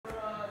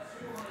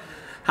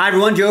Hi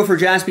everyone, Joe for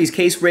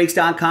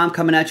JaspysCaseBreaks.com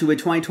coming at you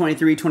with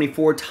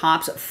 2023-24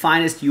 Topps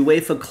Finest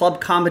Uefa Club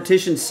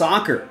Competition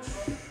Soccer.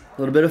 A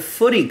little bit of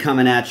footy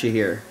coming at you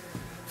here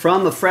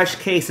from a fresh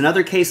case.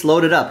 Another case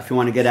loaded up if you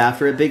want to get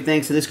after it. Big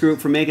thanks to this group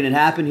for making it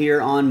happen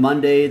here on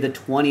Monday the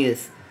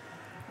 20th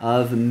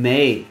of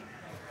May.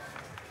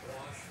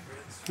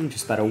 I'm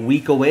just about a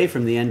week away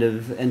from the end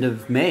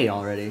of May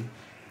already.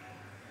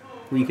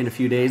 Week and a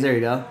few days, there you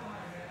go.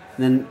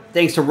 And then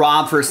thanks to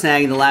Rob for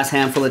snagging the last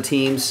handful of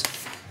teams.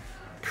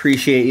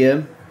 Appreciate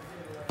you.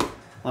 A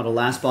lot of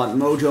last spot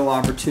mojo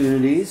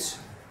opportunities.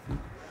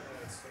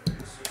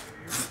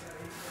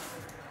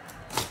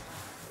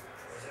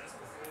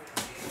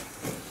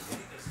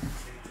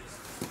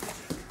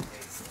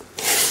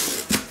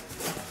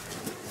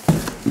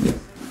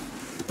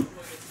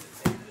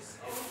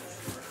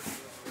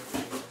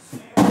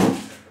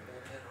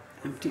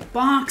 Empty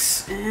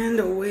box, and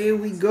away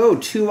we go.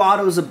 2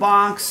 autos a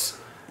box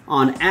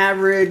on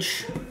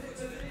average.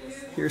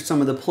 Here's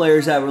some of the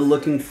players that we're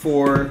looking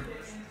for,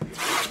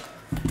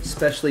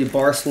 especially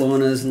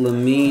Barcelona's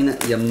Lamine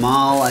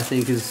Yamal, I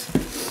think is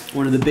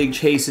one of the big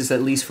chases,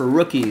 at least for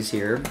rookies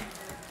here.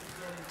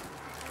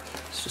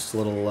 It's just a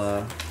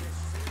little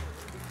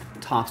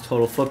Topps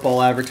Total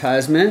Football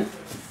advertisement.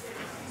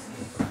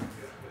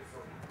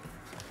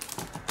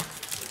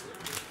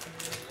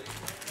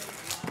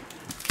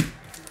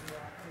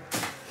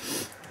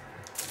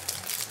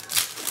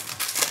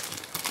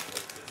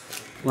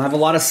 We'll have a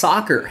lot of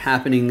soccer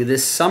happening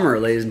this summer,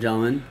 ladies and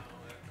gentlemen.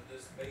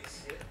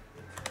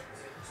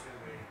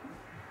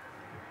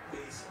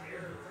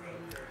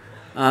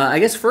 I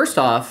guess first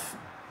off,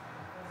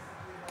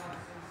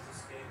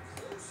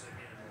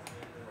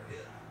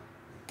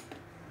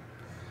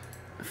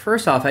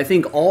 I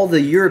think all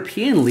the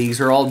European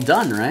leagues are all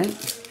done, right?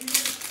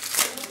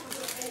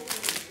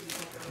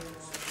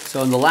 So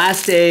on the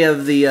last day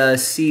of the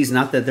season,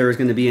 not that there was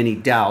going to be any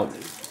doubt,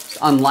 it's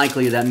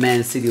unlikely that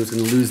Man City was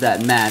going to lose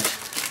that match.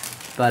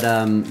 But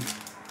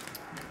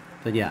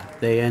yeah,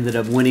 they ended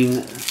up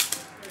winning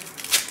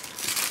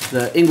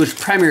the English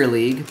Premier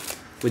League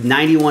with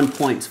 91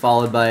 points,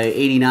 followed by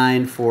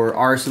 89 for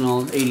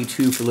Arsenal,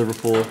 82 for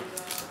Liverpool,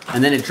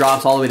 and then it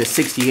drops all the way to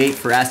 68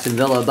 for Aston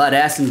Villa. But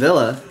Aston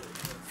Villa,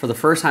 for the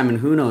first time in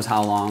who knows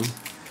how long,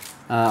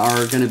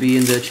 are going to be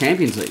in the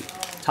Champions League,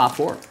 top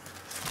 4.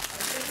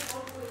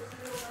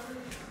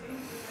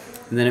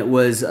 And then it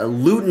was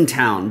Luton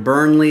Town,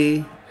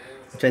 Burnley,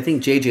 which I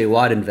think J.J.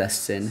 Watt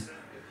invests in,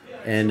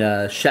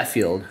 and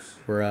Sheffield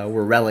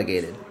were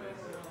relegated.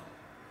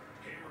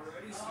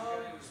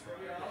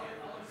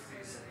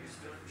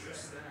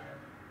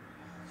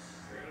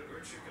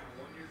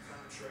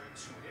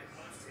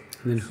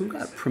 And then who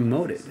got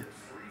promoted?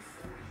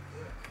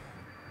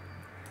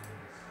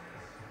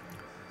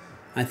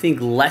 I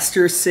think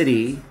Leicester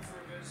City,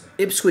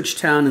 Ipswich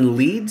Town, and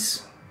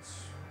Leeds.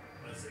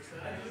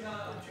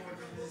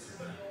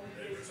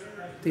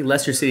 I think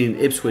Leicester City and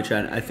Ipswich,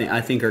 I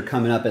think are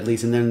coming up at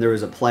least, and then there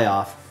was a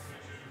playoff.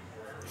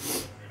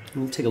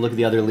 We'll take a look at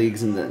the other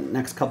leagues in the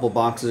next couple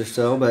boxes or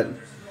so, but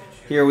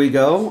here we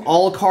go.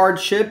 All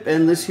card ship,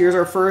 and here's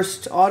our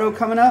first auto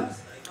coming up.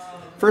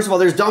 First of all,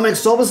 there's Dominic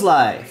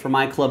Szoboszlai for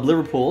my club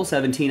Liverpool,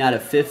 17 out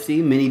of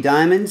 50, mini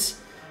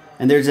diamonds.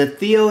 And there's a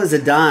Theo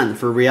Zidane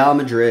for Real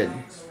Madrid.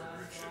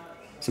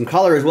 Some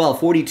color as well,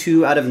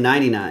 42 out of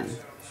 99.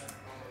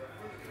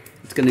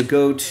 It's going to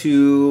go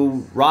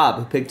to Rob,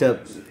 who picked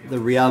up the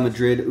Real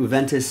Madrid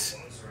Juventus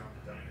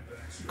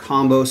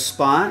combo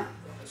spot.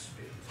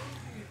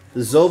 The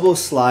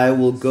Szoboszlai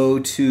will go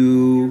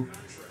to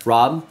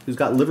Rob, who's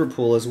got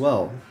Liverpool as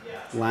well.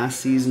 Last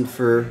season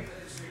for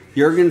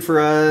Jurgen, for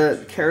a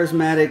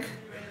charismatic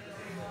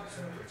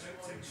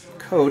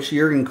coach,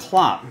 Jurgen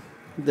Klopp.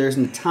 There's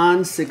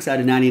Natan, 6 out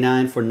of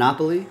 99 for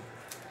Napoli.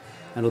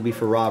 That'll be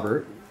for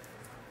Robert.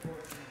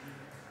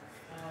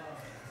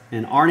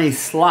 And Arne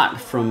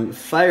Slot from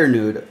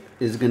Feyenoord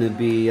is going to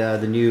be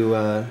the new,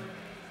 I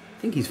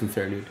think he's from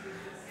Feyenoord,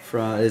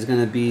 is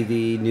going to be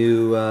the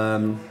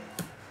new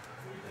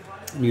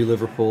new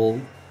Liverpool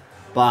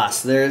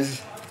boss.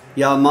 There's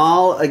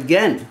Yamal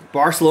again.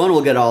 Barcelona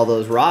will get all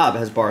those. Rob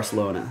has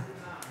Barcelona.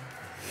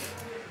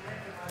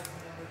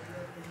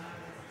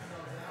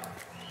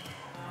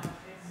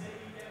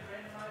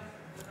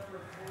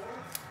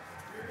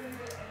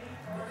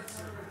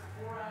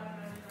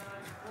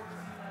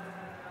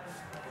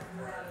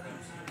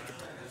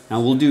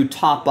 Now we'll do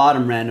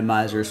top-bottom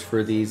randomizers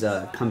for these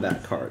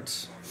comeback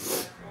cards.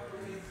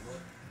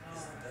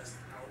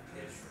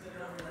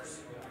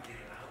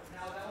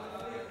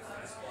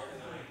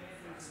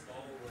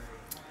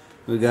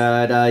 We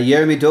got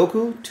Yeremy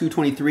Doku,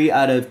 223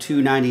 out of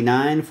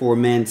 299 for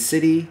Man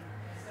City.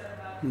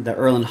 The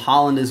Erling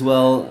Haaland as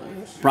well.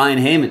 Brian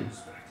Heyman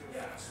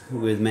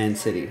with Man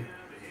City.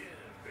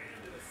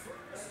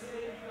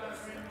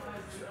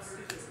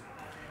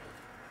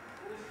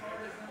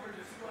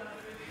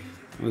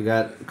 We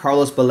got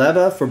Carlos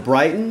Baleba for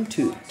Brighton,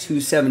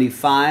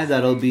 275.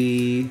 That'll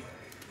be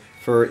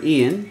for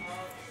Ian.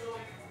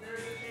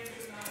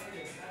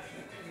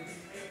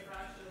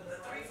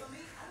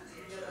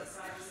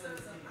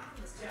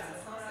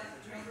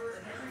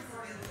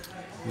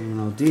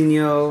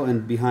 Ronaldinho,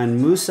 and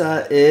behind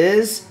Musa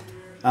is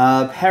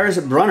Paris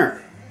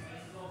Brunner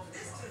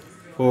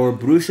for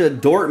Borussia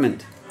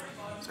Dortmund.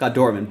 It's got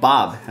Dortmund.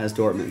 Bob has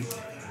Dortmund.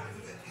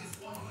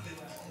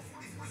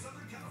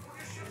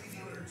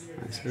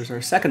 Nice. There's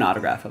our second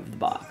autograph of the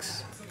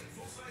box.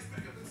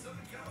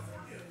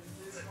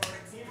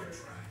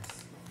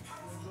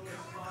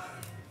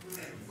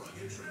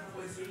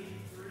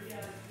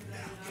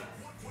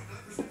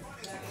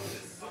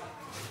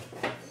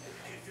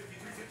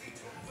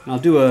 I'll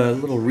do a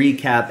little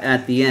recap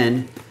at the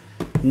end.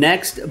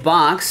 Next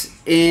box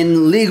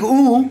in Ligue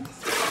 1.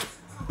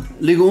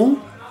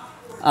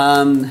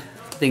 I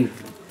think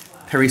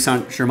Paris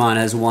Saint-Germain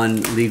has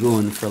won Ligue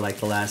 1 for like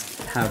the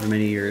last however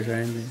many years,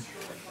 right?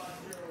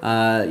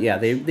 Yeah,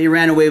 they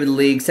ran away with the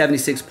league,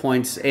 76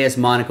 points. AS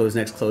Monaco is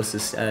next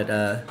closest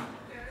at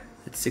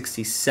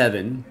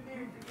 67.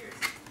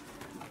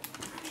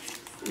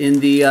 In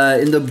the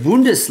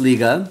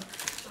Bundesliga,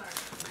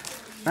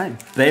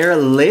 right? Bayer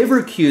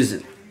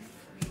Leverkusen.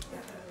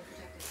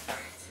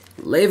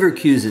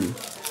 Leverkusen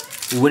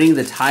winning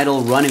the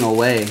title, running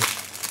away.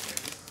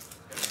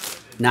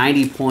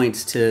 90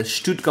 points to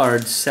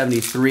Stuttgart's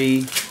 73.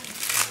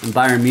 And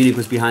Bayern Munich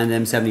was behind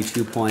them,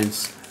 72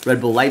 points.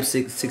 Red Bull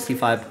Leipzig,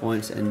 65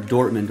 points. And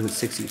Dortmund with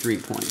 63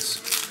 points.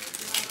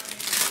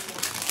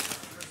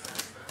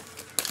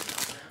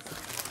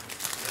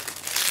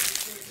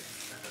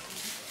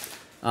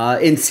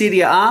 In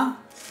Serie A,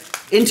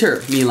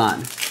 Inter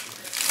Milan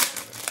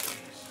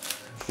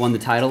won the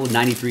title with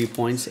 93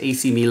 points.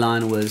 AC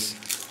Milan was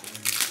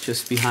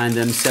just behind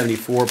them,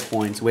 74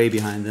 points, way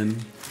behind them.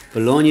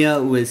 Bologna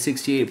with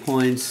 68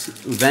 points.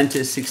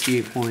 Juventus,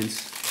 68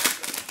 points.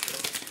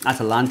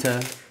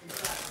 Atalanta,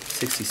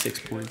 66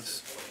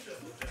 points.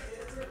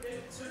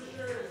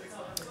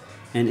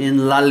 And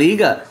in La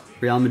Liga,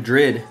 Real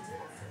Madrid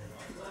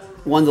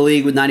won the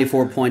league with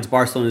 94 points.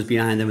 Barcelona is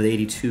behind them with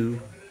 82.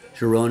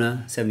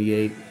 Girona,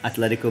 78.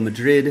 Atletico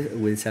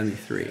Madrid with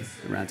 73. It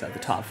rounds out the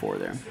top four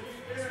there.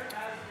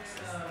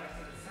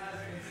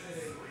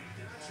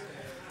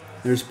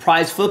 There's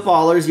prize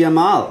footballers,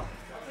 Yamal.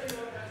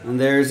 And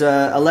there's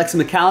Alex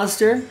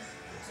McAllister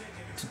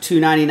to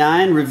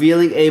 299,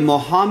 revealing a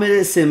Mohamed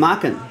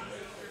Simakan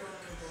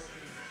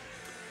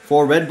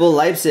for Red Bull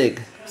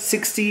Leipzig.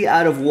 60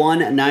 out of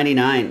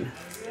 199.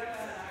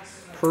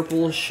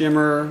 Purple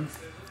shimmer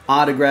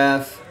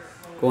autograph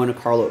going to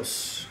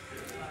Carlos.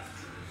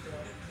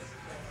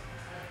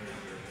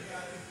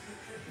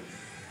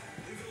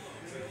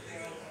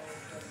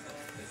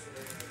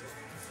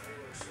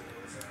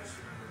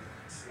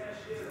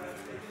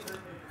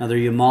 Another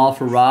Yamal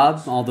for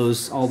Rob. All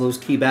those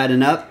keep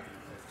adding up.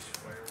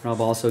 Rob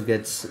also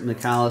gets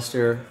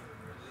McAllister.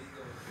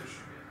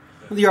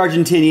 The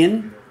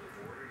Argentinian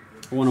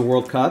won a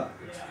World Cup.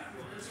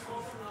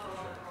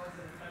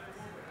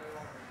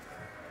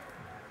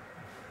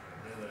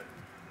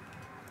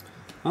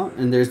 Oh,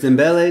 and there's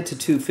Dembele to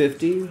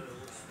 250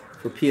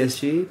 for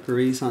PSG,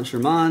 Paris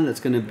Saint-Germain. That's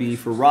going to be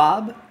for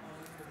Rob.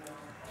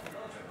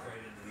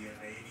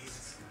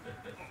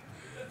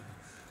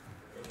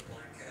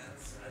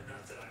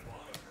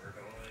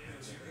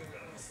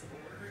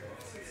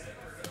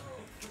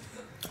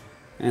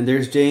 And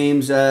there's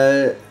James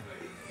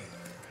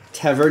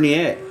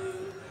Tavernier,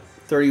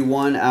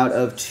 31 out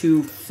of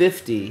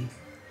 250.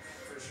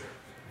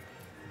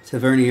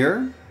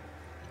 Tavernier,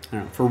 I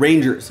don't know, for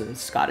Rangers, a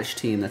Scottish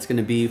team. That's going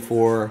to be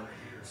for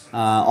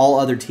all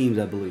other teams,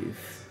 I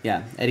believe.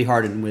 Yeah, Eddie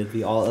Harden with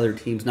the all other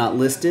teams not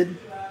listed.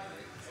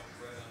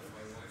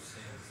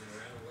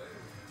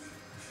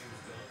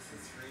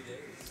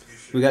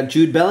 We got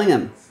Jude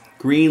Bellingham,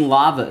 Green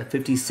Lava,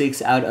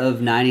 56 out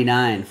of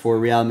 99 for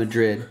Real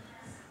Madrid.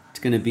 It's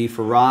going to be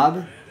for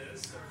Rob.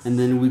 And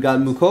then we got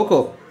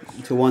Mukoko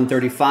to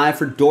 135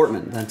 for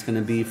Dortmund. That's going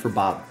to be for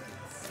Bob.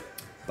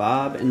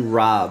 Bob and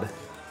Rob.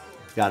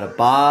 Got a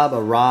Bob,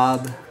 a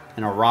Rob,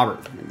 and a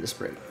Robert in this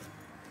break.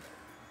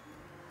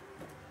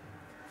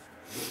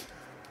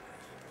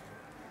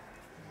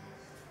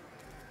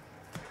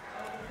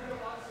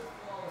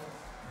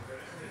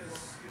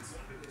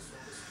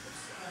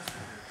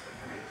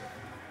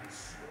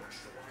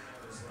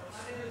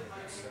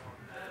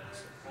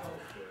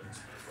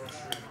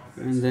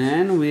 And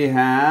then we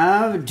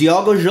have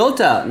Diogo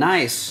Jota.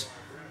 Nice.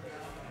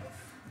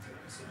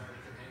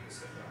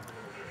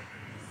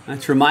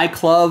 That's for my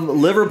club,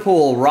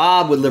 Liverpool.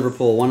 Rob with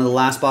Liverpool, one of the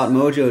last spot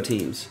Mojo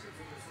teams.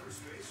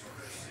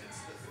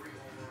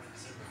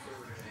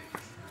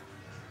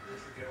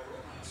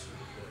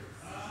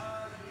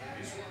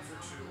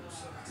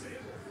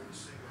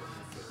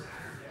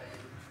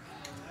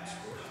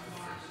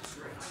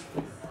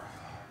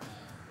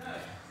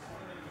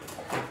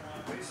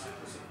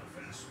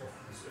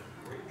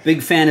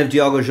 Big fan of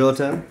Diogo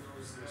Jota.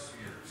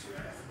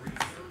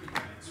 I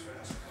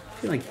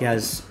feel like he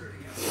has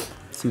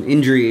some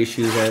injury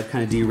issues that have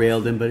kind of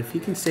derailed him, but if he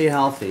can stay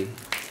healthy,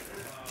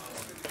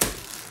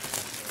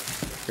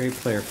 great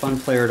player, fun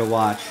player to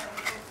watch.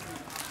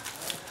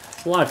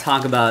 A lot of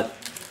talk about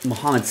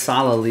Mohamed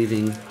Salah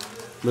leaving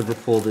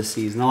Liverpool this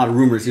season. A lot of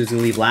rumors he was going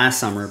to leave last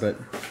summer, but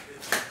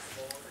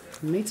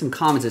he made some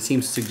comments that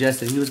seemed to suggest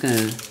that he was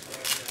going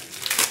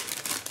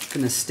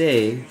to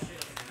stay.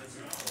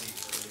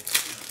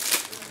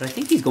 But I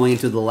think he's going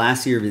into the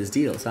last year of his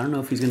deal, so I don't know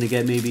if he's going to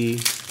get maybe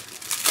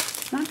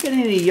not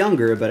getting any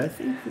younger, but I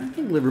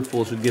think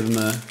Liverpool should give him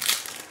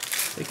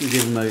they can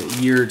give him a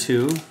year or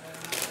two.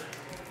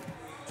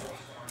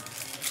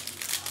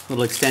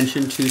 Little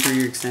extension, 2-3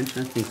 year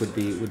extension, I think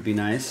would be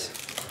nice.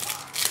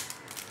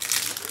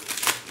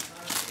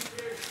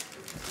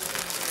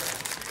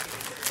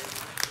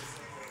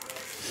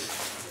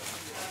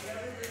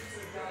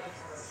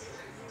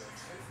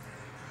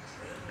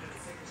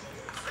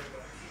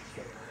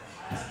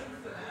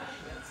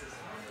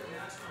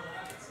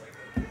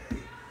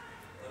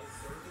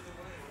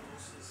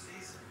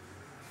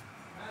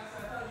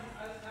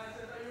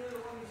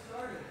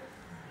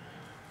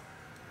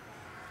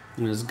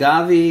 There's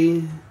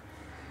Gavi,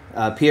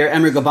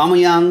 Pierre-Emerick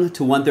Aubameyang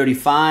to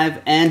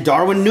 135, and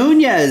Darwin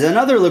Nunez,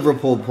 another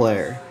Liverpool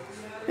player.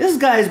 This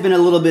guy has been a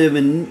little bit of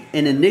an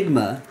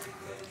enigma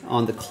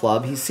on the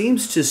club. He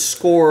seems to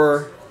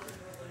score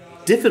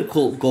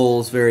difficult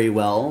goals very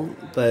well,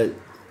 but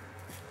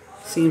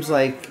seems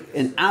like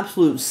an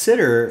absolute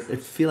sitter. I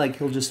feel like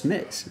he'll just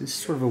miss. It's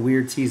sort of a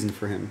weird season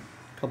for him.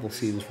 A couple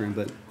seasons for him,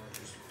 but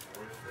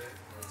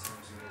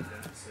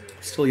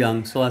still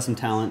young, still has some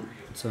talent.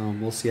 So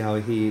we'll see how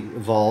he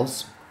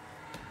evolves.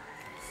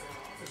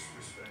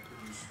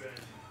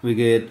 We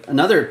get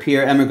another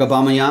Pierre-Emerick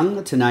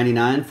Aubameyang to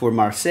 99 for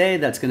Marseille.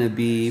 That's going to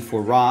be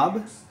for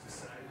Rob.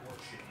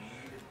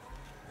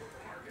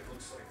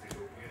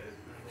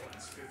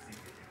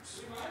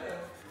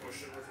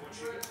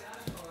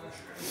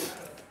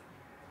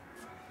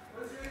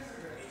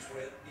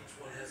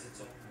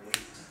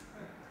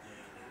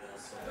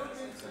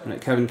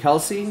 Kevin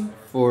Kelsey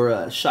for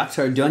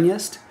Shakhtar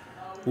Donetsk.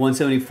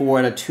 174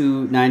 out of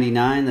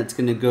 299. That's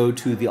going to go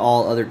to the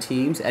all other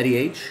teams. Eddie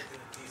H.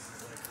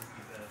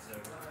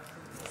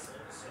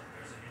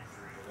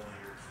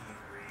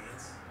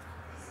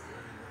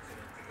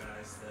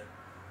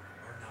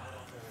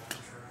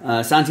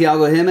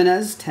 Santiago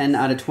Jimenez, 10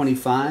 out of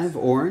 25.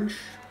 Orange.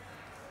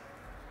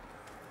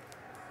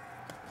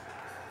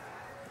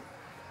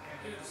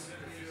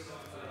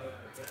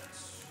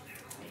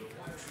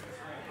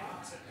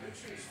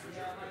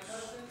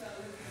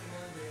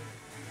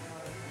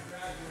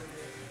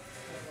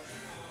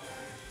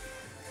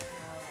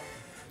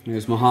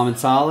 There's Mohamed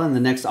Salah, and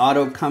the next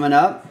auto coming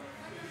up.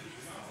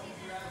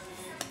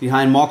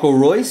 Behind Marco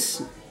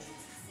Reus,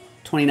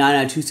 29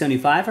 out of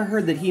 275. I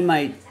heard that he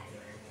might...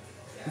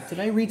 Did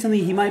I read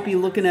something? He might be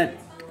looking at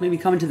maybe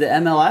coming to the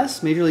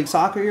MLS, Major League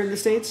Soccer here in the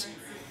States.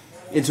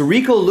 It's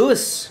Rico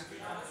Lewis.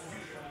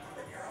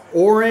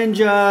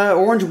 Orange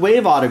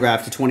wave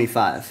autograph to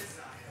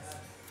 25.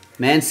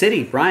 Man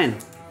City, Brian.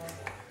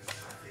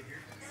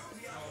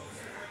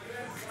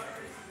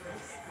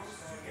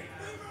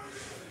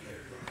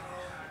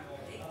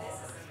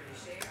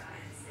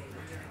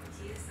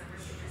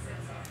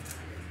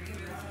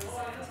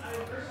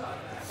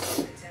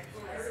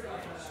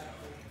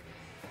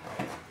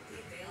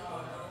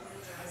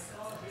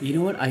 You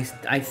know what?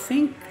 I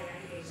think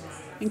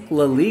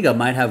La Liga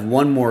might have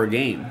one more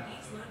game,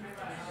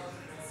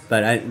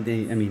 but I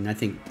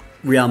think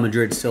Real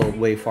Madrid's still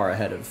way far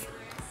ahead of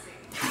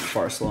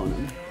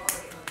Barcelona.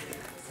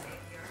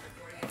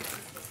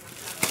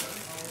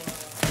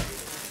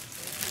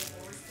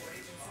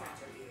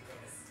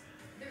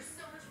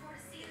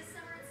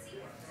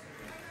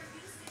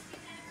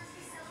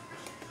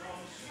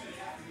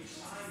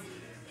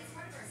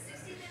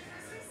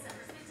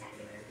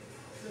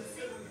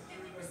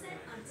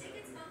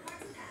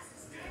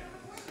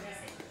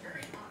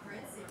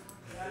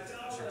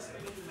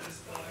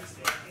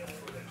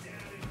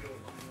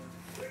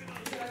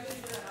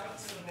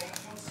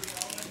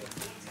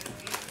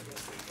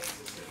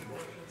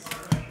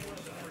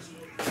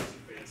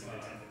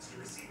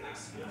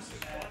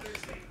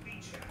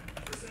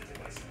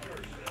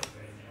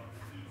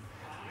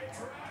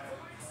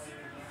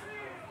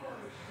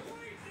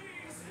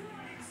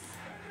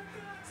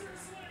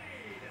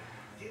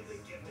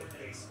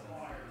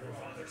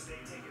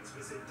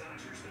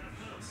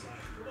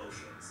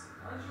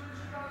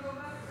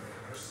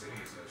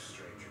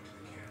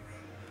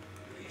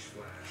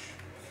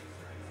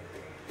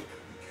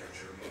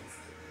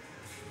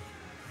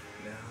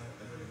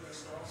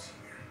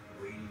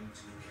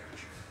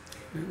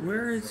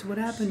 What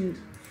happened?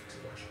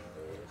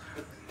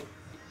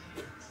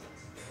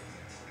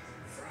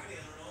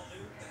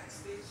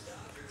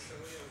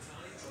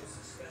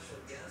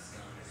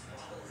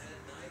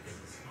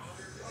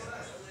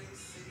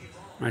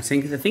 I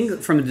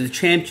think from the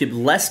championship,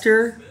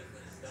 Leicester,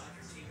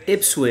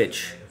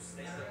 Ipswich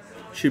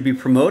should be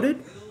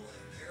promoted.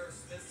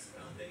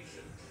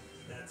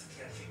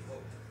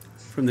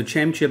 From the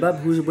championship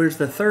up, where's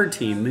the third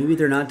team? Maybe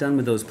they're not done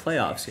with those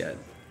playoffs yet.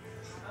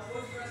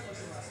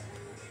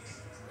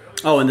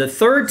 Oh, and the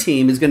third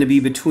team is going to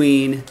be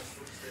between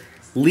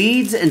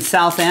Leeds and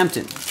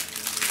Southampton.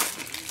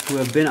 who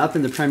have been up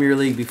in the Premier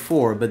League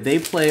before, but they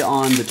play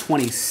on the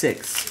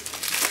 26th.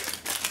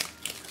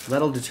 So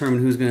that'll determine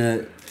who's going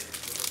to...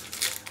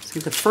 I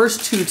think the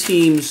first 2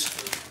 teams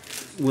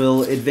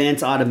will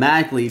advance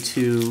automatically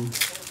to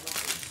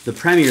the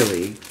Premier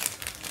League.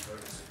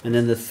 And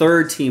then the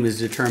third team is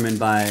determined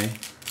by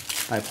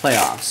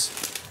playoffs.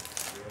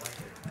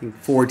 I think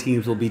 4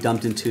 teams will be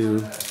dumped into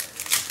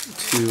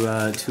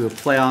a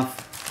playoff,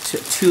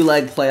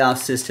 2-leg playoff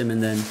system,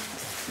 and then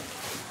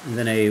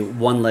a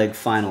 1-leg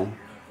final.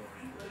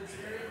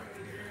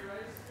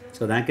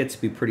 So that gets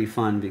to be pretty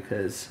fun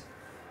because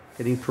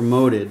getting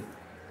promoted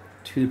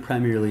to the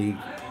Premier League,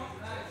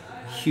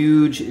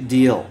 huge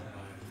deal.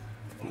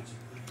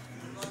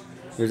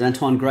 There's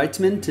Antoine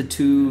Griezmann to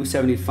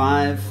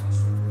 275.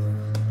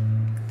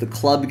 The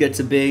club gets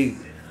a big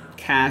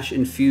cash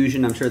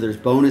infusion. I'm sure there's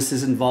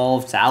bonuses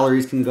involved.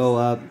 Salaries can go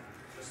up.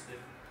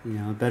 You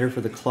know, better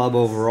for the club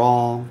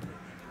overall.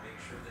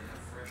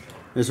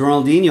 There's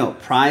Ronaldinho,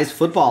 prize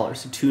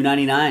footballers, to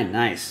 299.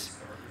 Nice.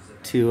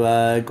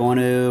 To going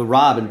to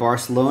Rob in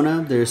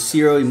Barcelona. There's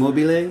Ciro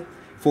Immobile,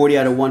 40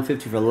 out of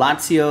 150 for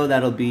Lazio.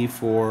 That'll be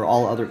for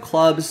all other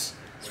clubs.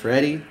 It's for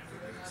Eddie.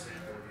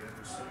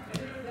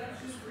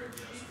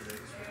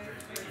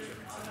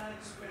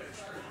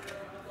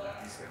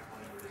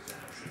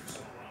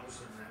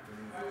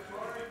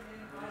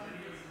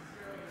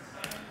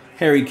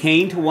 Harry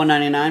Kane to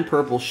 199,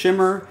 purple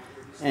shimmer,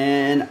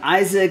 and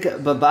Isaac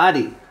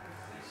Babadi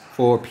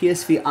for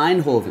PSV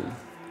Eindhoven.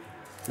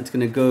 That's going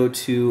to go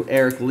to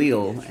Eric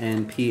Leal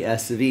and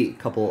PSV.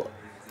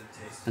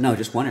 No,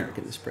 just one Eric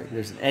in this break.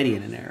 There's an Eddie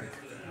and an Eric.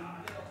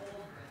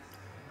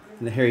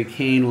 And the Harry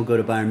Kane will go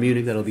to Bayern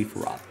Munich. That'll be for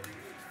Rob.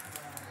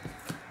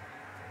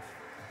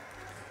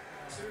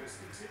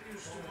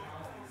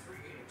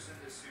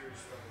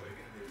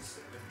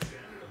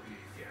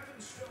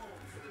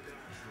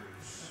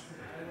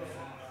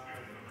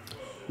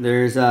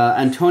 There's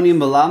Antonio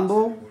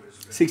Malambo,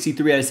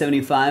 63 out of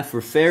 75 for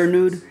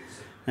Feyenoord.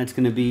 That's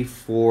going to be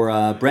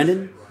for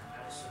Brendan.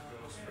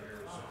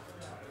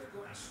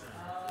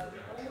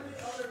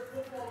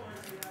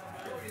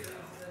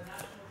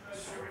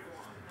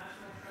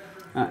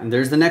 And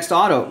there's the next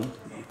auto.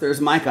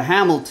 There's Micah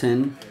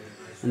Hamilton.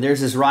 And there's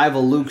his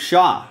rival Luke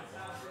Shaw,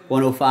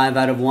 105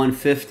 out of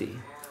 150.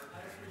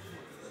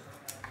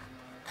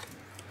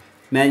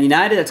 Man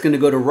United, that's going to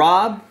go to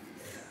Rob.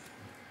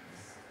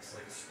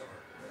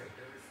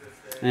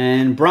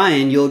 And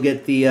Brian, you'll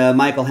get the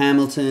Michael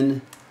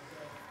Hamilton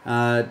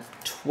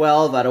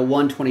 12 out of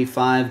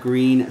 125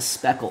 green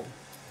speckle.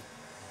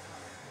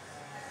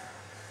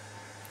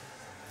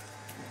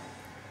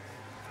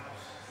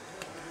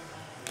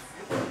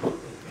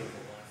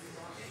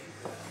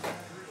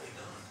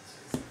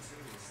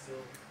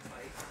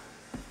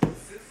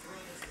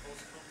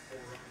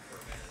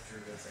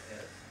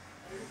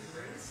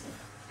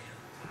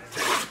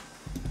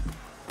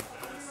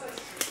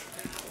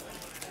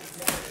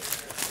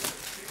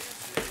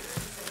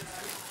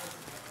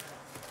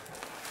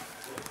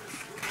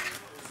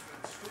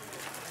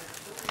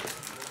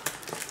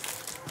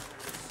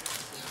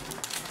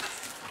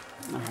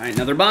 All right,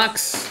 another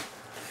box.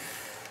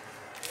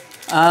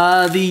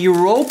 The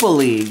Europa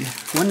League.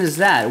 When is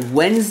that?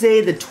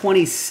 Wednesday the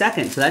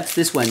 22nd. So that's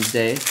this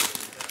Wednesday.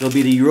 It'll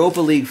be the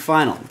Europa League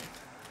final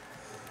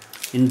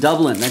in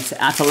Dublin. That's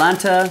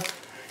Atalanta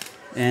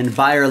and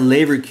Bayer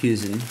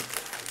Leverkusen.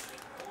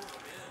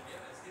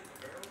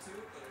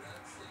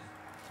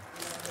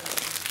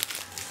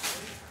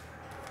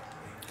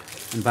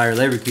 And Bayer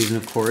Leverkusen,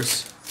 of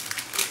course,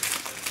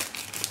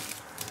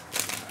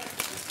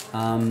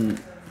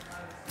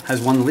 has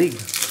won the league.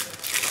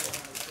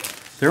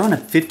 They're on a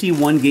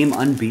 51-game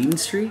unbeaten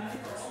streak.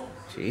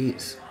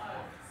 Jeez.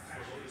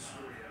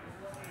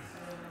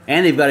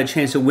 And they've got a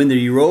chance to win the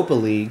Europa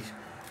League,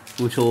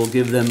 which will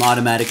give them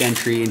automatic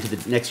entry into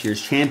the next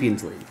year's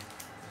Champions League.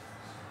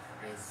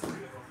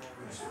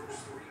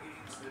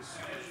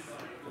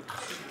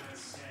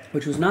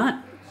 Which was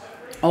not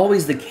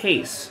always the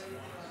case.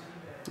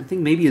 I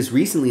think maybe as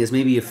recently as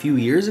maybe a few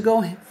years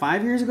ago,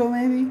 5 years ago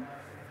maybe.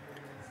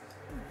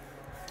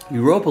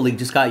 Europa League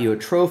just got you a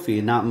trophy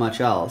and not much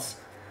else.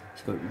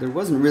 So there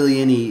wasn't really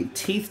any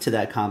teeth to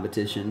that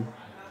competition.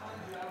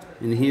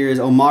 And here's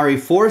Omari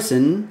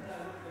Forson,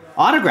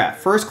 autograph,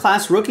 first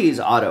class rookies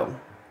auto.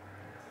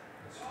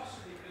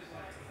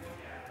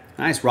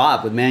 Nice,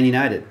 Rob with Man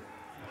United.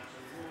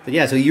 But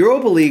yeah, so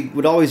Europa League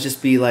would always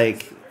just be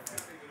like,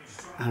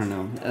 I don't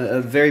know,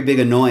 a very big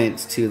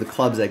annoyance to the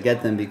clubs that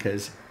get them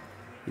because,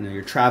 you know,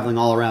 you're traveling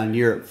all around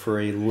Europe for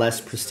a less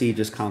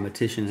prestigious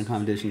competition, a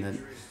competition that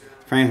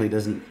frankly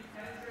doesn't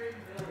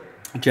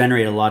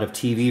generate a lot of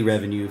TV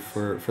revenue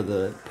for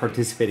the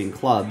participating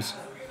clubs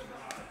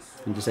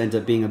and just ends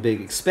up being a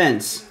big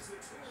expense.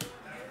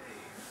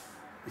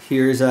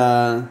 Here's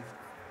Amankwa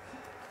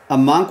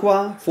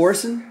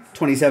Forson,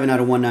 27 out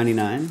of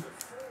 199.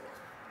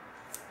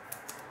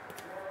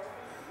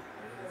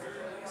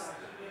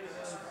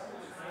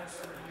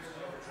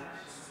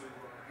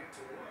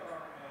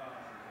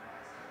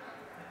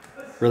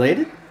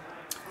 Related?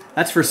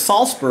 That's for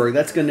Salzburg.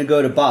 That's going to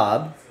go to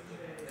Bob.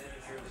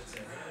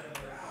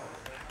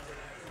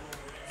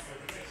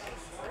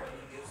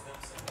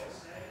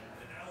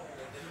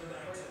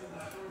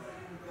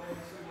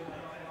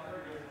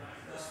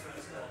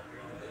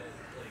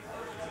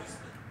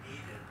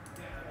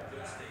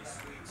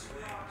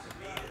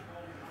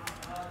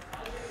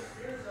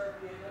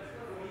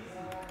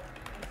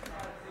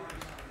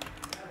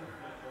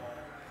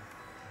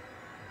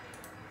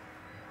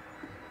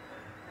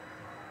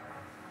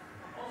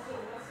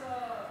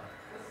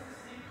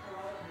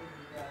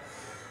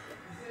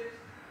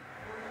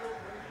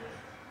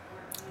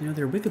 You know,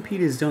 their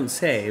Wikipedias don't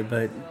say,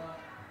 but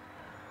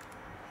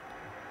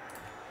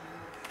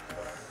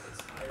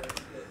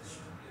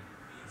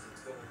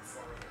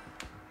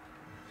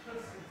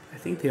I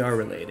think they are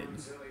related.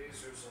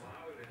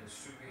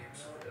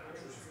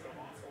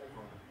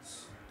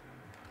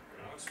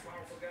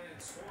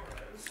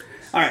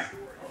 All right,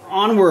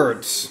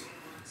 onwards.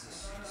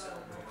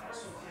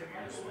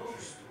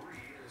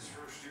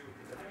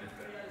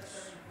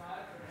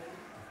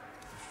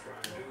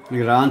 We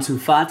got Ansu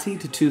Fati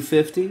to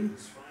 250.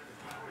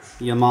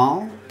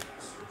 Yamal.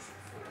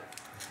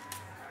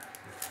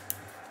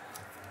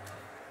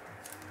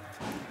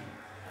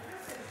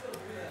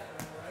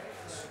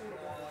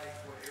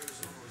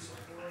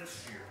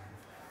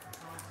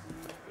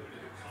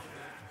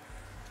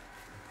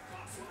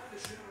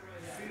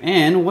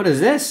 And what is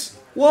this?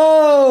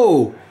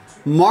 Whoa!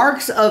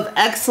 Marks of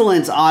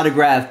Excellence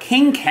autograph.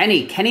 King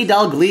Kenny. Kenny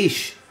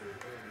Dalglish.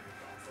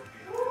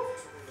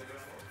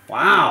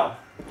 Wow.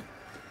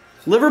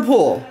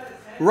 Liverpool.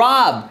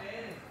 Rob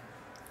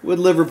with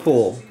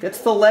Liverpool. Gets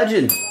the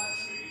legend.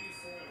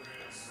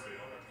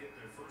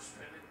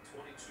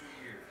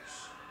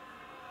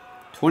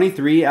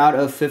 $23 out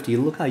of 50.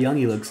 Look how young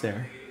he looks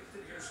there.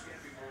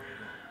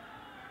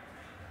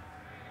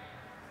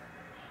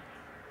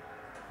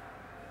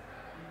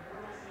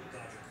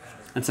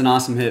 That's an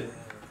awesome hit.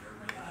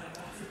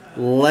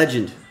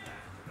 Legend.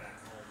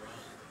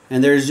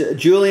 And there's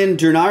Julian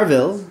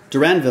Duranville,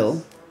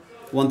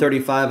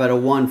 135 out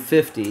of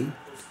 150.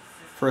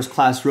 First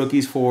class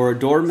rookies for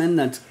Dortmund.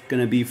 That's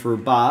going to be for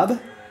Bob.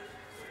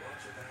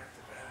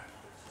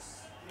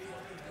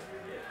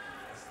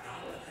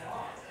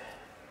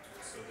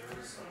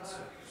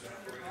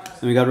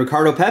 And we got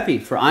Ricardo Pepi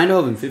for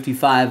Eindhoven,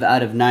 55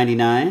 out of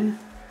 99.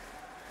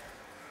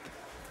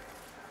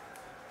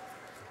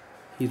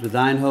 He's with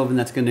Eindhoven.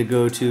 That's going to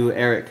go to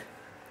Eric.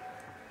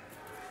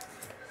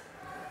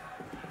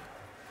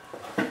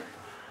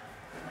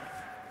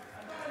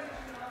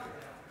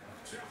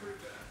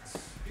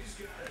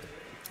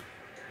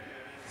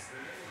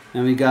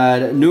 And we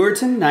got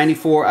Newerton,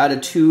 94 out of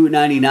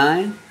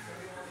 299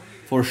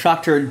 for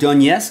Shakhtar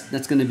Donetsk.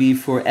 That's going to be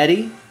for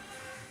Eddie.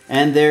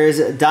 And there's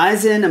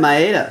Daisen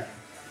Maeda,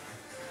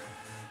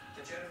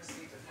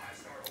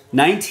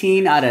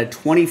 19 out of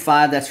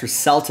 25. That's for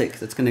Celtic.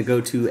 That's going to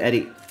go to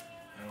Eddie.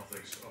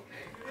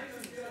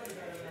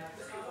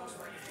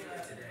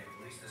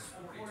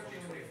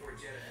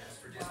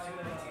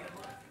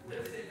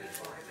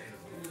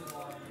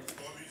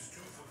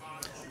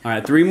 All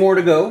right, 3 more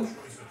to go.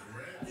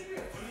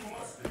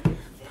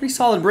 Pretty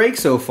solid break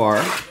so far. A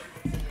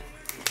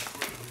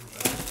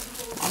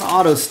lot of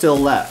autos still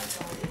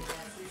left.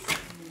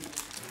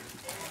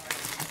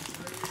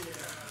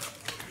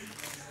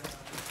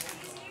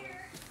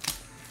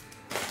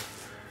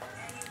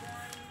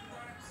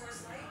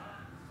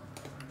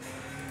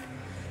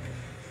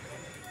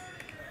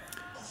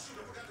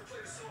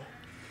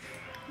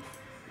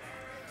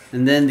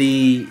 And then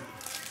the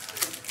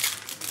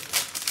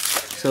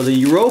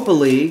Europa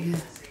League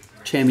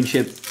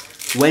Championship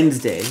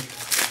Wednesday.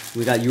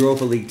 We got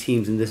Europa League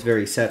teams in this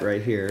very set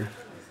right here.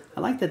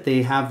 I like that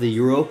they have the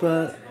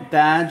Europa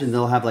badge and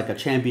they'll have like a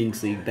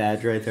Champions League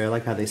badge right there. I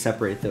like how they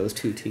separate those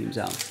two teams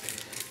out.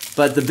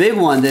 But the big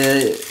one,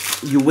 the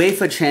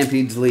UEFA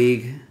Champions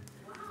League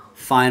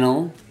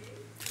final,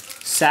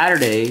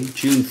 Saturday,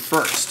 June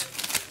 1st.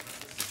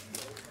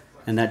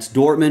 And that's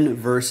Dortmund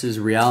versus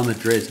Real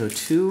Madrid. So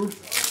two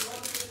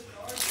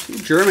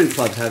German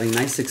clubs having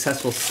nice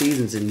successful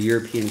seasons in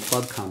European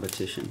club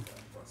competition.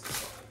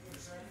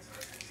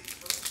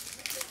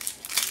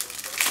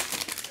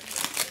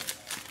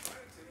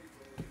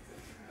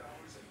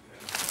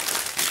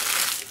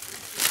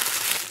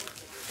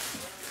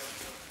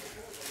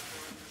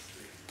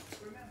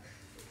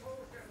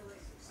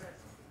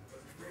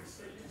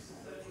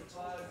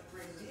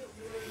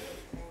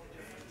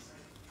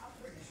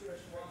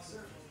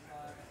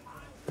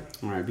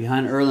 All right,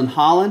 behind Erling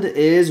Haaland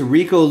is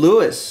Rico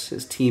Lewis,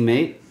 his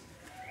teammate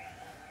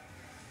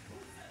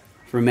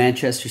from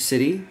Manchester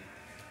City.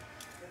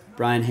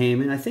 Brian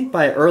Heyman. I think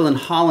by Erling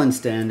Haaland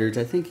standards,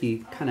 I think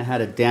he kind of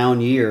had a down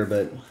year,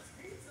 but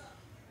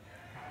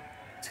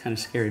it's kind of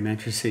scary.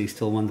 Manchester City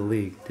still won the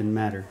league. Didn't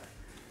matter.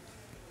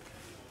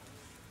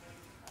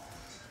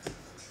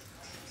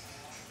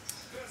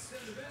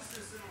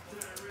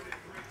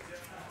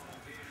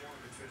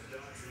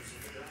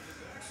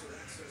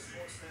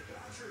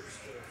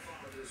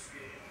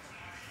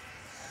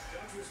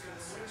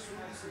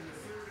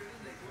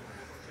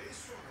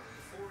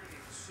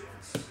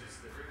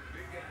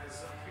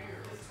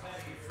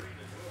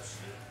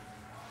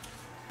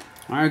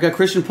 All right, we got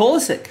Christian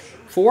Pulisic,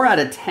 4 out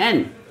of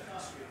 10.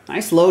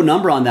 Nice low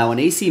number on that one.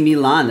 AC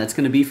Milan, that's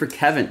going to be for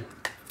Kevin.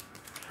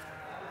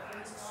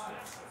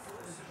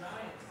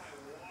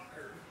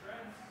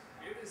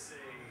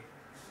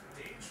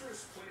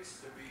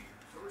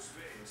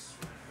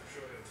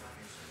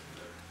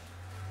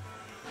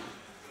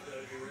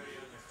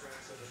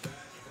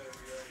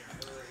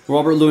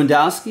 Robert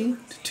Lewandowski,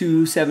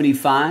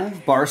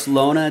 275.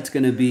 Barcelona, it's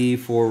going to be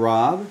for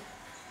Rob.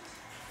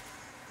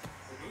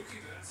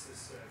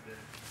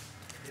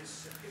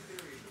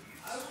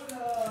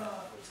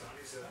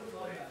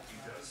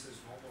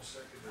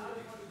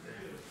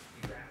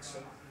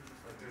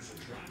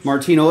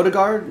 Martin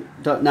Odegaard,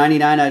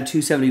 99 out of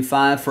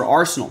 275 for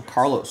Arsenal.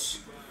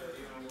 Carlos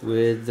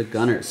with the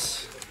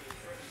Gunners.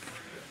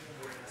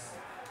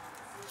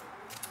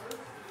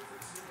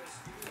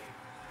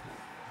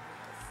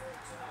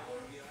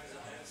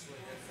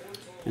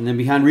 And then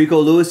behind Rico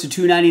Lewis to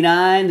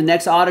 299, the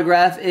next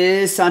autograph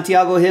is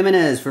Santiago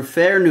Jimenez for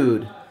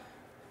Feyenoord.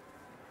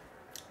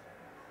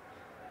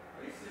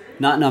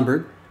 Not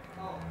numbered.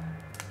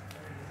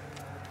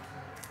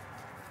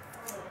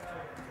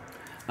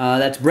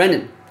 That's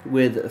Brendan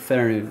with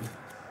Feyenoord.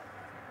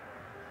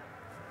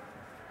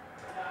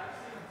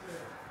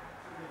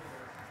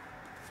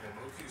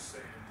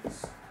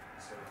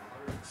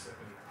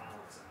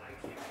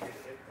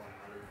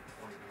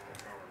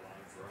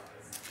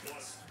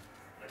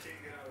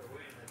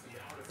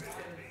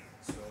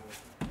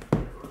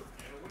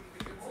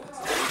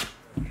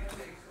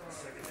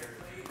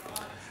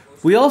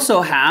 We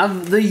also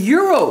have the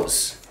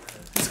Euros.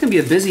 It's going to be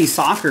a busy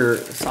soccer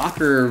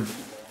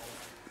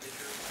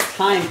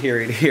time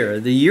period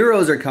here. The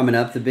Euros are coming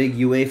up, the big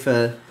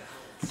UEFA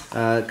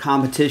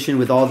competition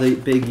with all the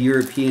big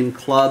European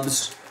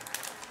clubs.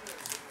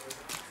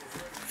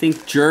 I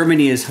think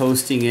Germany is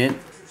hosting it.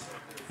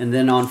 And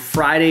then on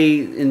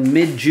Friday in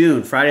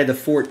mid-June, Friday the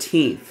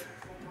 14th,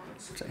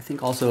 which I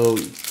think also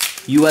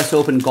US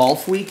Open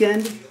golf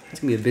weekend. It's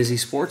going to be a busy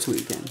sports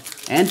weekend.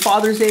 And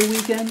Father's Day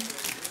weekend.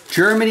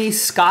 Germany,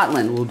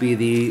 Scotland will be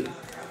the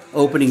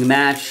opening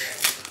match.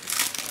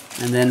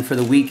 And then for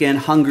the weekend,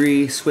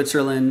 Hungary,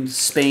 Switzerland,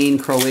 Spain,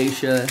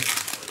 Croatia,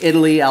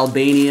 Italy,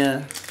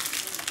 Albania,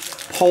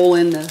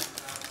 Poland,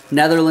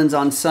 Netherlands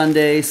on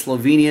Sunday,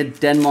 Slovenia,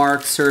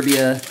 Denmark,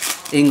 Serbia,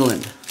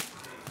 England.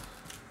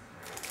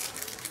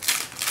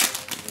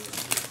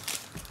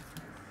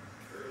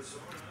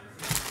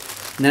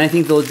 And then I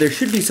think there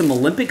should be some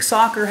Olympic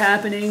soccer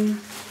happening.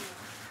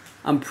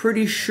 I'm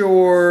pretty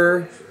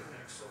sure...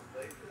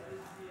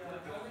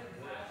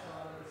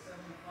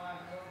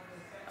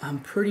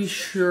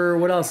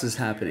 what else is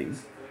happening.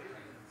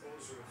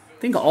 I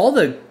think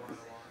I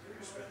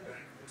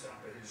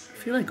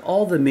feel like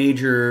all the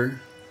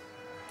major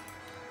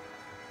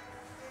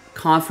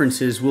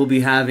conferences will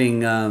be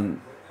having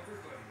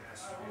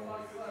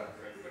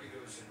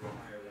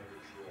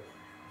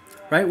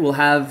right? We'll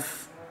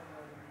have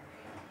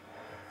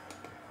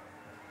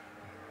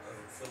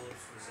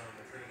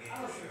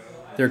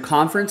their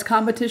conference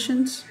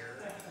competitions.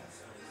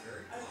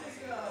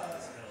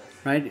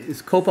 Right?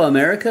 Is Copa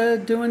America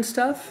doing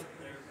stuff?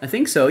 I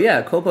think so,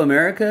 yeah. Copa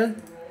America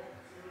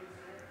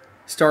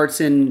starts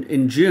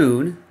in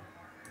June.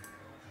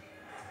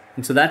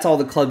 And so that's all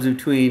the clubs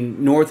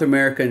between North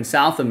America and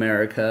South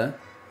America.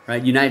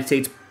 Right? United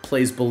States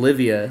plays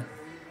Bolivia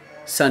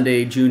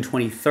Sunday, June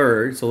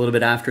 23rd. So a little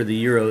bit after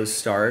the Euros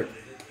start.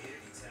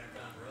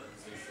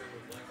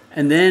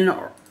 And then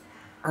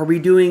are we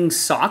doing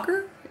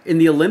soccer in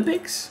the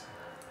Olympics?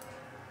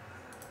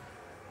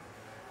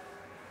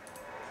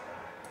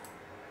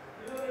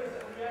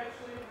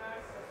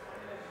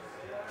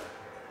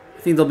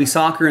 I think there'll be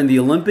soccer in the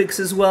Olympics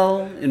as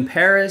well, in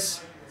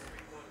Paris.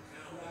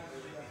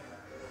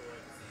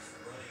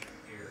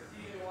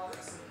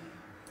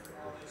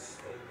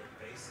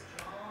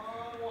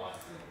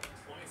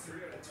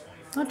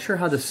 Not sure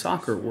how the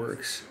soccer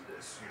works.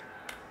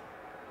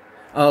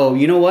 Oh,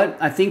 you know what?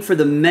 I think for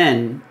the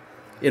men,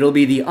 it'll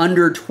be the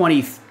under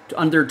 20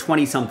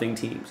 something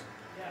teams.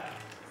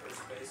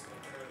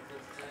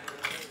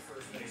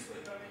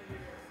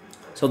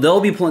 So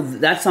they'll be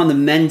playing. That's on the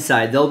men's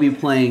side. They'll be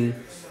playing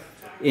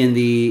in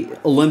the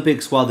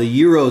Olympics while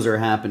the Euros are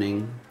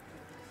happening.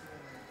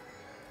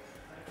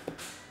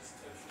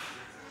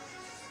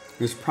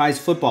 There's prize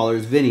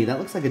footballers, Vinny. That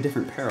looks like a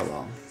different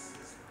parallel.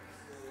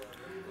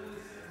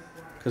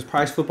 Because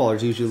prize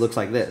footballers usually looks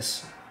like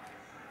this.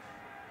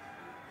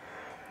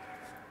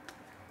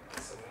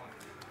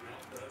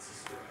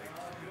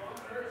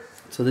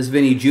 So this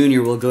Vinny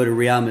Jr. will go to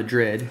Real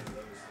Madrid.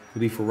 It'll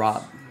be for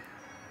Rob.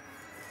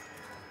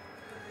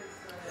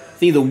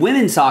 I think the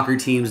women's soccer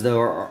teams,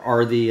 though,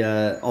 are the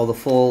all the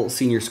full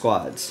senior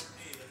squads.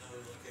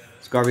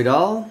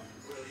 Scarvidal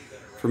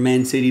for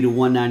Man City to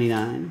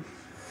 199.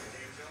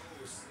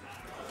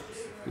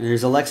 And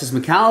there's Alexis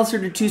McAllister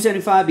to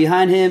 275.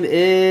 Behind him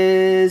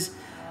is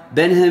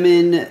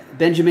Benjamin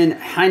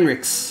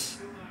Heinrichs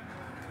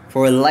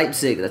for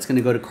Leipzig. That's going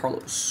to go to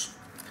Carlos.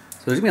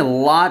 So there's going to be a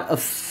lot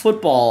of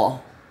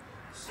football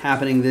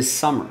happening this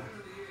summer.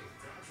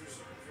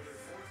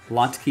 A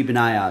lot to keep an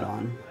eye out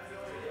on.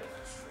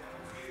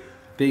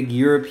 Big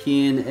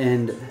European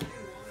and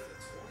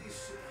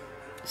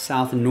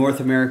South and North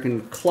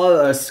American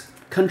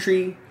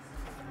country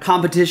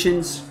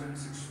competitions.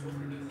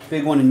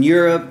 Big one in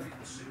Europe,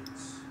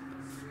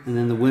 and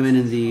then the women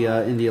in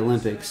the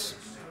Olympics.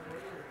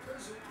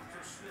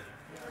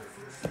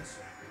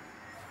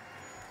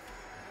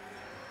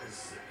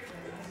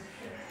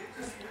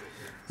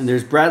 And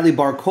there's Bradley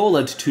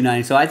Barcola to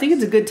 290. So I think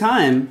it's a good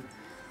time,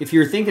 if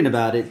you're thinking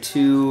about it,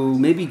 to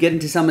maybe get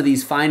into some of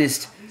these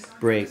finest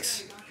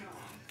breaks.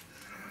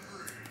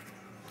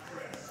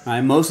 All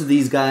right, most of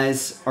these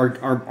guys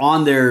are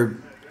on their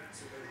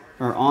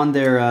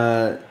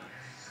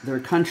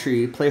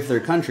country, play for their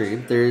country.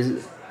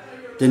 There's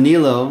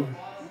Danilo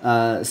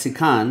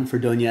Sican for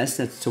Donetsk.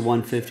 That's to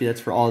 150.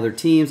 That's for all their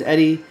teams.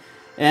 Eddie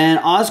and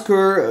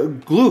Oscar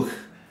Gluck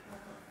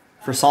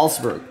for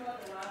Salzburg.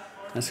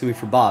 That's gonna be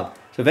for Bob.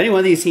 So if any one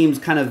of these teams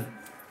kind of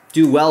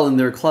do well in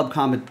their club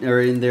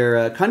or in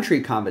their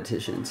country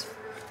competitions,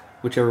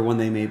 whichever one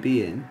they may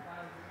be in,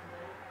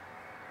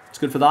 it's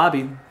good for the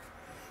hobby.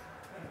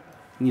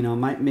 You know,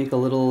 might make a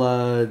little.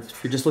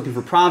 If you're just looking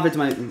for profits,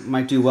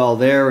 might do well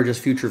there, or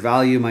just future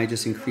value might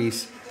just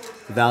increase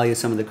the value of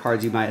some of the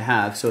cards you might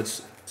have. So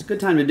it's a good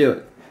time to do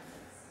it,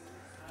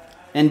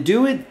 and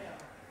do it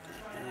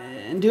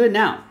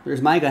now.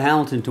 There's Micah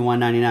Hamilton to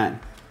 199.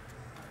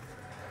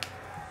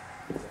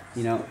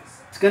 You know,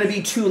 it's going to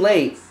be too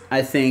late.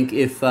 I think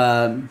it's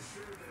going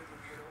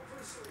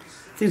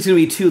to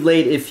be too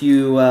late if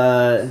you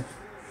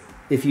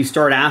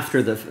start after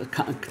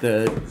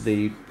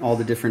all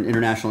the different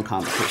international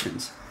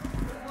competitions.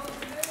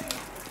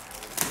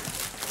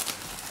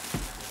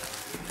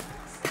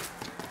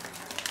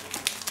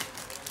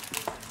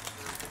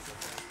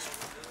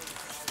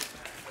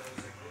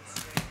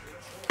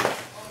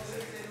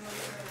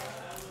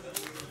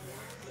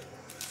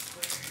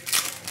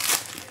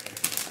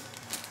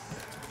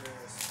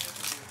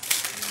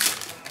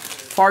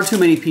 Far too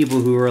many people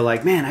who are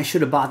like, man, I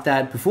should have bought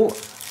that before.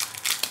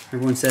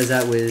 Everyone says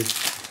that with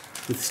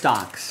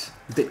stocks,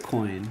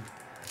 Bitcoin,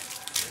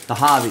 the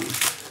hobby.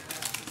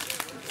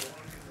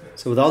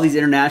 So with all these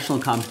international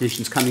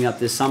competitions coming up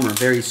this summer,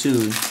 very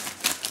soon,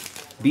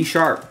 be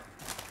sharp.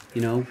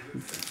 You know,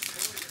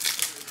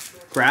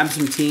 grab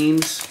some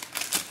teams.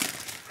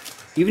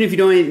 Even if you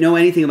don't know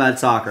anything about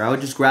soccer, I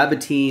would just grab a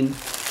team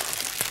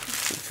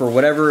for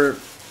whatever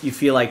you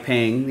feel like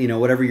paying, you know,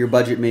 whatever your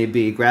budget may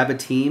be. Grab a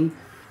team,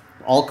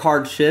 all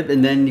card ship,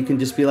 and then you can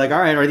just be like, all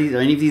right, are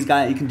any of these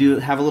guys, you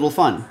can have a little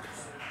fun.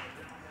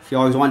 If you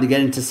always wanted to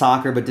get into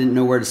soccer but didn't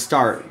know where to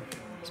start,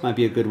 this might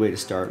be a good way to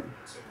start.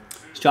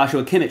 It's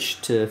Joshua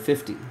Kimmich to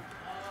 50.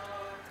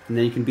 And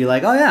then you can be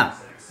like, oh yeah,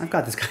 I've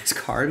got this guy's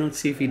card. Let's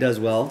see if he does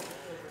well,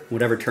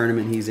 whatever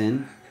tournament he's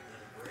in.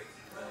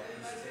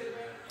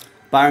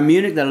 Bayern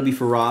Munich, that'll be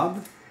for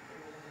Rob.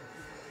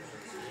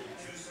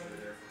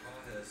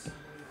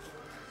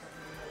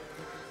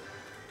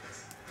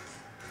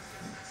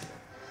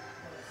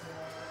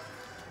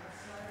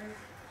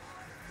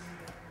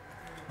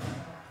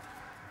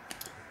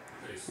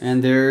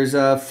 And there's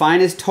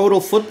Finest Total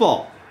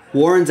Football,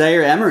 Warren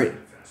Zaire-Emery.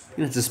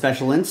 And it's a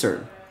special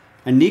insert.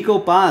 And Nico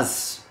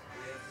Paz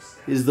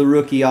is the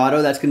rookie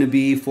auto. That's going to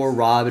be for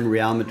Rob in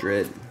Real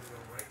Madrid.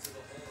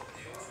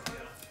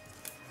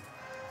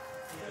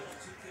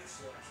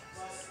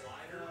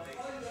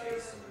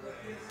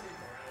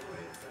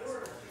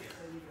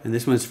 And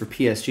this one's for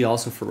PSG,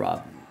 also for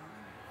Rob.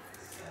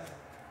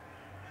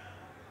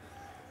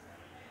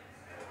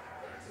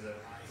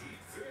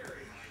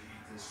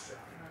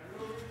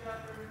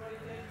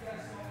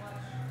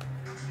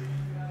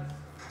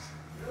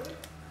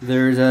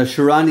 There's a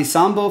Shirandi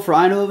Sambo for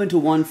Eindhoven to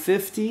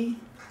 150.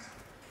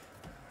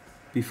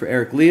 Be for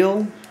Eric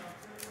Leal.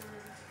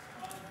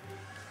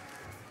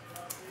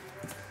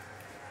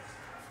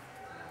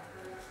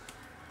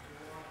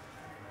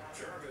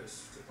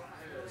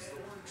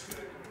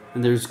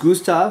 And there's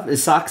Gustav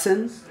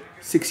Isaksen,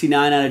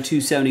 69 out of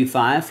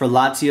 275 for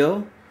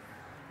Lazio.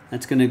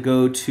 That's going to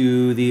go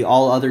to the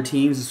all other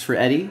teams. It's for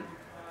Eddie.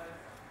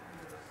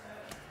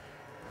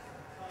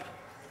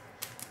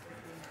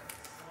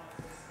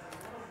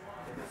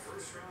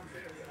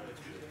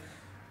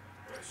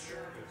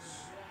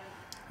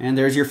 And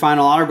there's your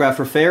final autograph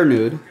for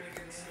Fairnude.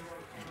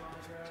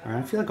 All right,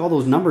 I feel like all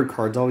those numbered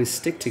cards always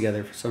stick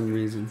together for some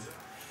reason.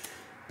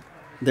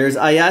 There's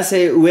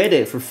Ayase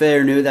Uede for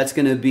Fairnude. That's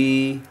going to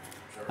be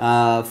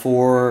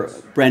for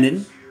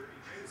Brendan.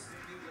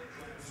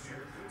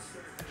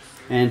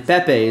 And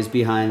Pepe is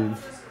behind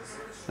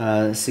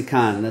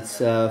Sican. That's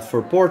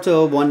for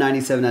Porto,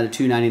 197 out of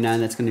 299.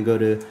 That's going to go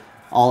to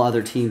all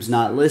other teams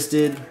not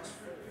listed.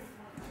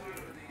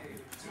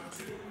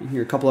 And here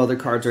are a couple other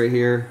cards right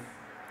here.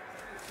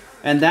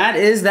 And that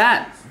is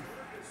that.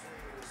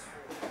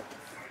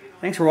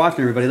 Thanks for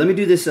watching, everybody. Let me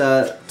do this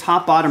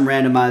top-bottom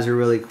randomizer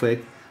really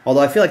quick.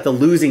 Although I feel like the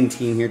losing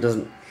team here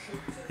doesn't,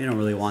 they don't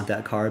really want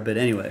that card, but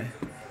anyway.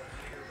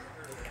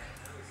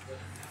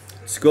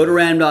 Let's go to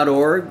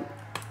random.org.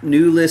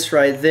 New list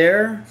right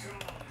there.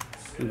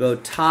 We'll go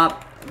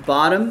top,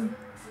 bottom.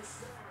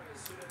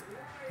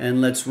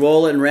 And let's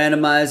roll it and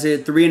randomize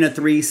it. 3 and a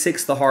 3,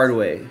 6 the hard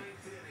way.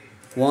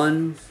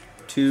 1,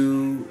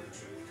 2,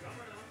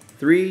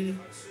 3,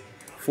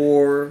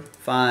 4,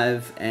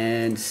 5,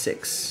 and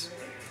 6.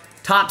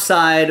 Top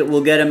side,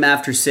 we'll get him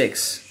after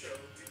 6.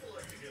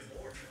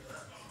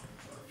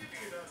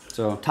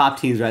 So top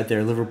teams right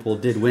there. Liverpool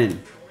did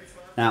win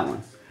that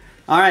one.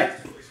 All right.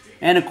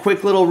 And a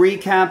quick little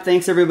recap.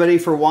 Thanks everybody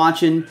for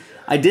watching.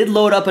 I did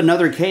load up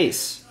another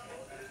case.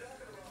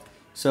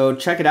 So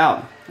check it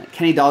out.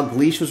 Kenny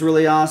Dalglish was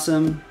really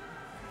awesome.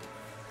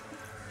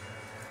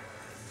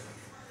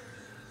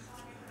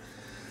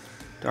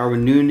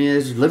 Darwin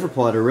Núñez.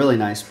 Liverpool had a really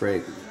nice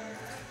break.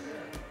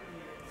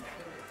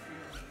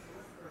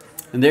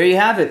 And there you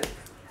have it.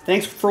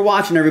 Thanks for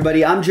watching,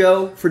 everybody. I'm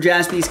Joe for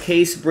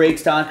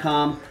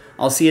JaspysCaseBreaks.com.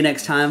 I'll see you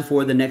next time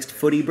for the next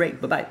footy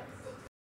break. Bye-bye.